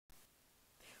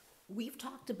We've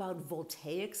talked about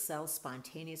voltaic cell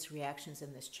spontaneous reactions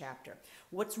in this chapter.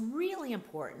 What's really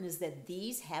important is that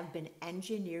these have been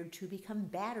engineered to become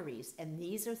batteries, and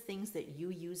these are things that you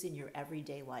use in your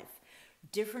everyday life.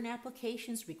 Different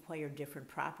applications require different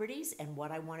properties, and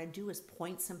what I want to do is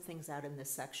point some things out in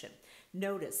this section.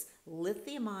 Notice,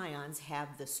 lithium ions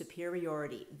have the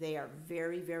superiority. They are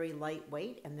very, very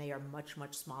lightweight, and they are much,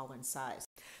 much smaller in size.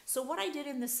 So what I did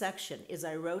in this section is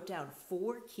I wrote down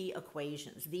 4 key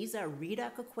equations. These are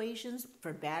redox equations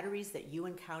for batteries that you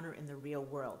encounter in the real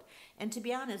world. And to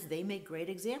be honest, they make great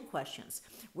exam questions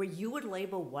where you would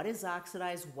label what is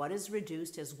oxidized, what is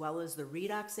reduced, as well as the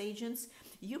redox agents.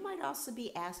 You might also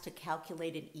be asked to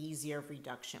calculate an easier of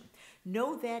reduction.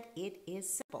 Know that it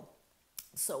is simple.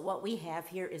 So what we have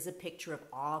here is a picture of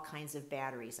all kinds of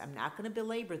batteries. I'm not going to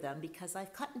belabor them because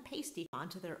I've cut and pasted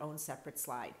onto their own separate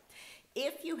slide.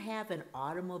 If you have an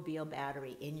automobile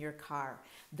battery in your car,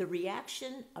 the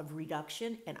reaction of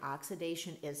reduction and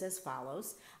oxidation is as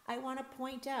follows. I want to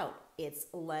point out it's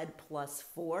lead plus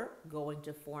 4 going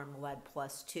to form lead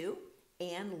plus 2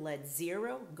 and lead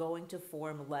 0 going to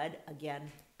form lead,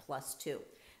 again, plus 2.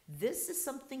 This is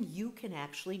something you can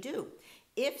actually do.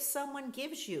 If someone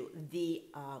gives you the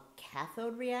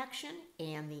cathode reaction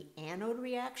and the anode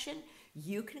reaction,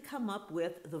 you can come up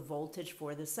with the voltage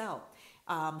for the cell.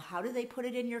 How do they put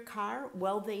it in your car?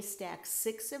 Well, they stack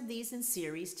 6 of these in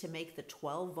series to make the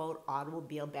 12-volt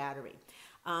automobile battery.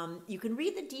 You can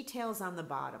read the details on the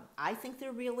bottom. I think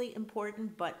they're really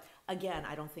important, but again,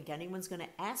 I don't think anyone's going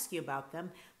to ask you about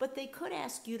them, but they could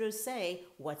ask you to say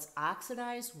what's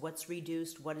oxidized, what's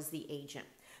reduced, what is the agent.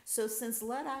 So since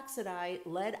lead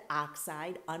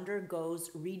oxide undergoes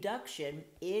reduction,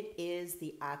 it is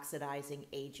the oxidizing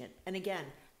agent. And again,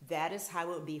 that is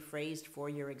how it would be phrased for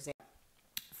your exam.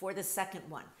 For the second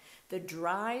one, the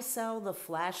dry cell, the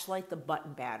flashlight, the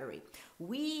button battery.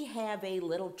 We have a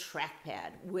little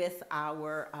trackpad with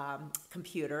our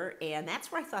computer, and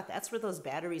that's where I thought that's where those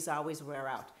batteries always wear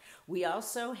out. We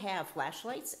also have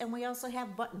flashlights, and we also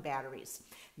have button batteries.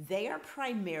 They are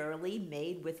primarily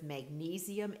made with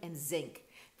magnesium and zinc.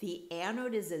 The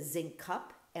anode is a zinc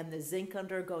cup, and the zinc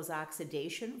undergoes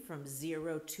oxidation from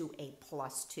 0 to a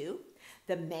plus 2.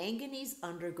 The manganese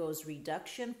undergoes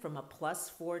reduction from a plus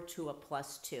 4 to a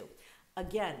plus 2.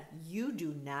 Again, you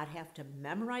do not have to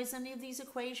memorize any of these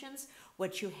equations.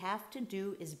 What you have to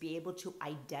do is be able to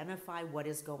identify what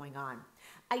is going on.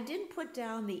 I didn't put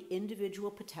down the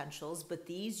individual potentials, but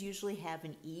these usually have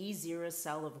an E0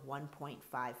 cell of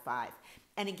 1.55.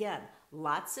 And again,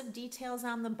 lots of details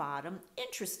on the bottom.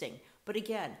 Interesting, but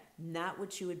again, not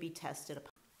what you would be tested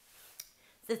upon.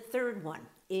 The third one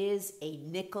is a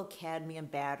nickel cadmium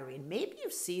battery, and maybe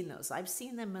you've seen those. I've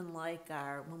seen them in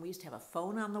when we used to have a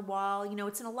phone on the wall. You know,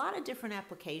 it's in a lot of different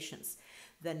applications.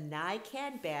 The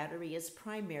NiCad battery is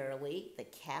primarily, the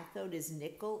cathode is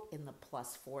nickel in the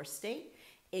plus 4 state.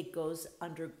 It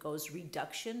undergoes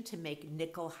reduction to make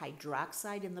nickel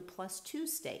hydroxide in the plus 2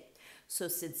 state. So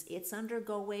since it's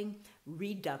undergoing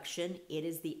reduction, it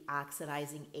is the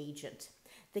oxidizing agent.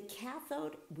 The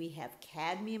cathode, we have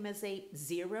cadmium as a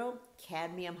 0,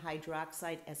 cadmium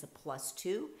hydroxide as a plus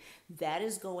 2. That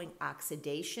is going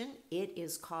oxidation. It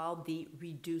is called the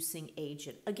reducing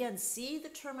agent. Again, see the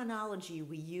terminology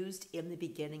we used in the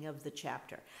beginning of the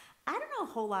chapter. I don't know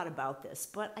a whole lot about this,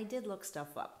 but I did look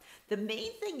stuff up. The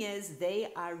main thing is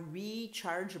they are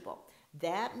rechargeable.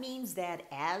 That means that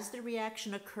as the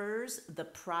reaction occurs, the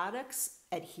products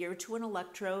adhere to an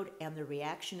electrode and the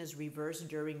reaction is reversed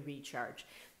during recharge.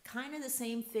 Kind of the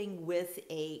same thing with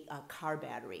a car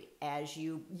battery. As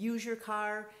you use your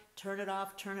car, turn it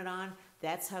off, turn it on,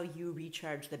 that's how you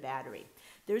recharge the battery.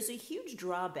 There's a huge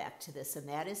drawback to this, and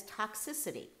that is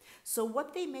toxicity. So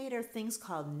what they made are things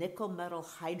called nickel metal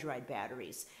hydride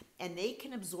batteries, and they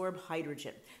can absorb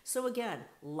hydrogen. So again,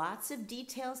 lots of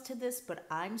details to this, but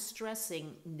I'm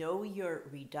stressing know your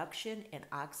reduction and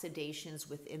oxidations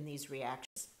within these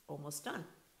reactions. Almost done.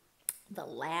 The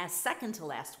second to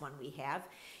last one we have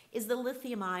is the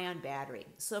lithium ion battery.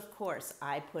 So of course,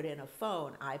 I put in a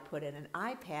phone, I put in an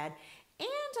iPad, and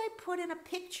I put in a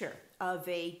picture of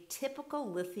a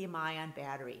typical lithium ion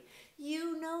battery.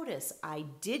 You notice I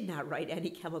did not write any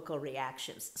chemical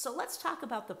reactions. So let's talk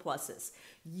about the pluses.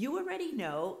 You already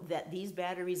know that these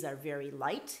batteries are very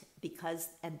light because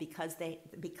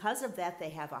of that they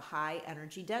have a high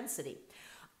energy density.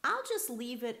 I'll just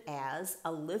leave it as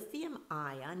a lithium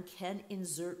ion can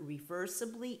insert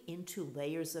reversibly into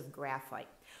layers of graphite.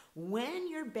 When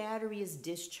your battery is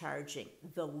discharging,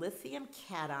 the lithium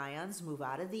cations move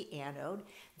out of the anode,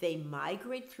 they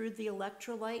migrate through the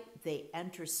electrolyte, they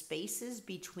enter spaces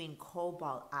between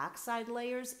cobalt oxide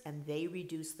layers, and they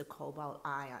reduce the cobalt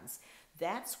ions.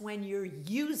 That's when you're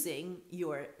using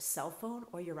your cell phone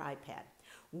or your iPad.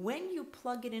 When you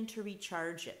plug it in to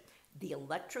recharge it, the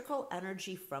electrical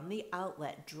energy from the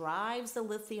outlet drives the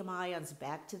lithium ions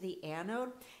back to the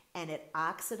anode, and it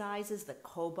oxidizes the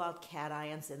cobalt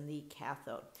cations in the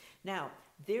cathode. Now,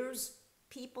 there's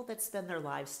people that spend their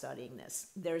lives studying this.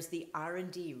 There's the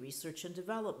R&D, research and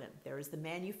development. There's the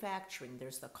manufacturing.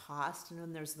 There's the cost, and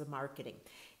then there's the marketing.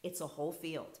 It's a whole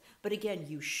field. But again,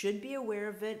 you should be aware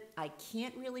of it. I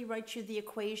can't really write you the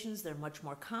equations. They're much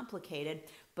more complicated,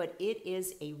 but it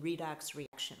is a redox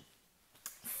reaction.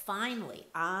 Finally,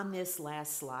 on this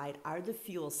last slide are the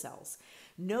fuel cells.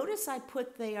 Notice I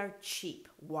put they are cheap.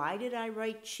 Why did I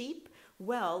write cheap?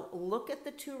 Well, look at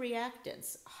the two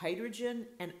reactants, hydrogen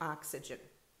and oxygen.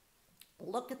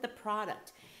 Look at the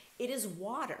product. It is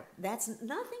water.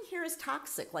 Nothing here is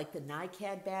toxic like the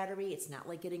NiCad battery. It's not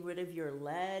like getting rid of your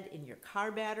lead in your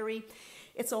car battery.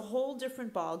 It's a whole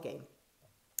different ballgame.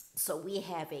 So we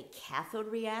have a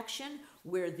cathode reaction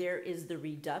where there is the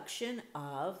reduction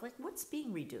of, like, what's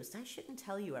being reduced? I shouldn't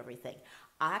tell you everything.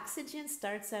 Oxygen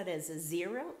starts out as a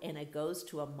 0 and it goes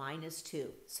to a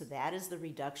 -2. So that is the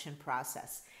reduction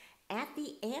process. At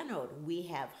the anode, we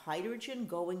have hydrogen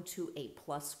going to a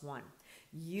 +1.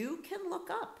 You can look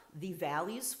up the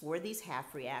values for these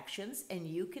half reactions and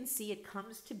you can see it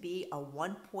comes to be a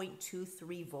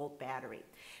 1.23 volt battery.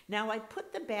 Now I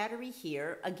put the battery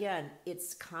here. Again,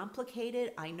 it's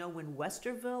complicated. I know in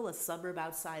Westerville, a suburb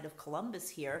outside of Columbus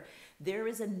here, there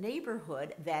is a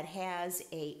neighborhood that has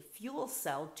a fuel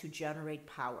cell to generate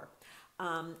power.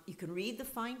 You can read the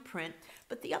fine print,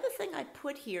 but the other thing I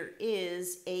put here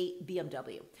is a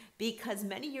BMW, because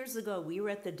many years ago we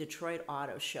were at the Detroit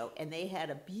Auto Show and they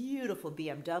had a beautiful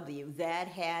BMW that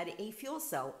had a fuel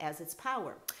cell as its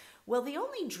power. Well, the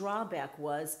only drawback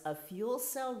was a fuel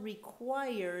cell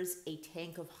requires a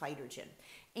tank of hydrogen,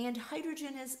 and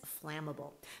hydrogen is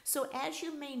flammable. So as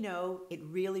you may know, it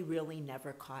really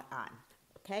never caught on.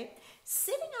 Okay,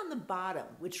 sitting on the bottom,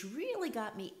 which really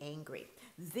got me angry,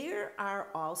 there are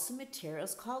also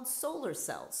materials called solar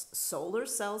cells. Solar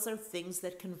cells are things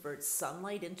that convert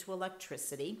sunlight into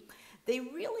electricity. They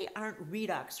really aren't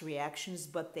redox reactions,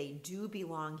 but they do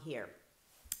belong here.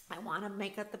 I want to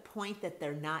make up the point that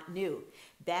they're not new.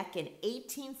 Back in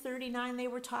 1839 they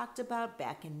were talked about,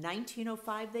 back in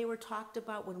 1905 they were talked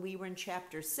about when we were in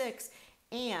chapter 6,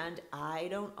 and I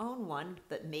don't own one,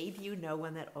 but maybe you know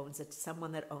one that owns it,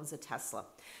 someone that owns a Tesla.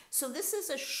 So this is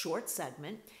a short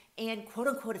segment, and quote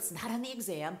unquote, it's not on the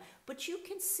exam, but you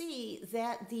can see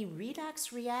that the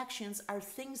redox reactions are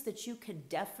things that you can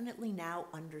definitely now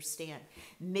understand.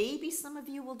 Maybe some of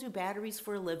you will do batteries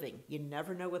for a living. You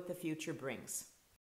never know what the future brings.